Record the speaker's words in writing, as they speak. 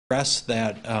Stress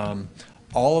that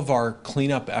all of our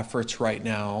cleanup efforts right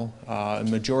now, a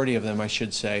majority of them I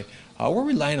should say, we're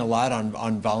relying a lot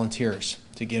on volunteers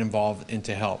to get involved and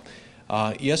to help.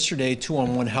 Yesterday,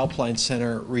 211 Helpline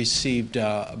Center received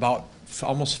about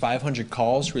almost 500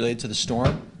 calls related to the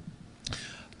storm.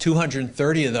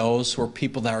 230 of those were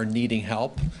people that are needing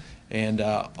help, and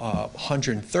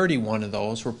 131 of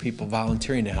those were people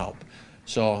volunteering to help.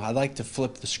 So I'd like to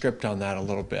flip the script on that a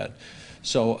little bit.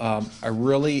 So I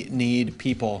really need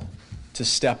people to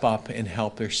step up and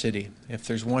help their city. If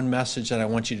there's one message that I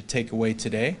want you to take away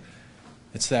today,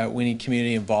 it's that we need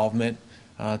community involvement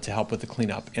to help with the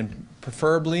cleanup, and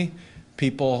preferably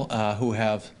people who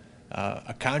have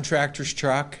a contractor's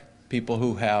truck, people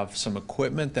who have some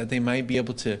equipment that they might be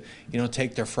able to,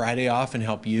 take their Friday off and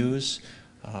help use.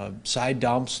 Side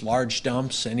dumps, large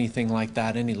dumps, anything like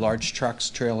that, any large trucks,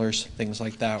 trailers, things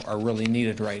like that are really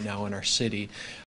needed right now in our city.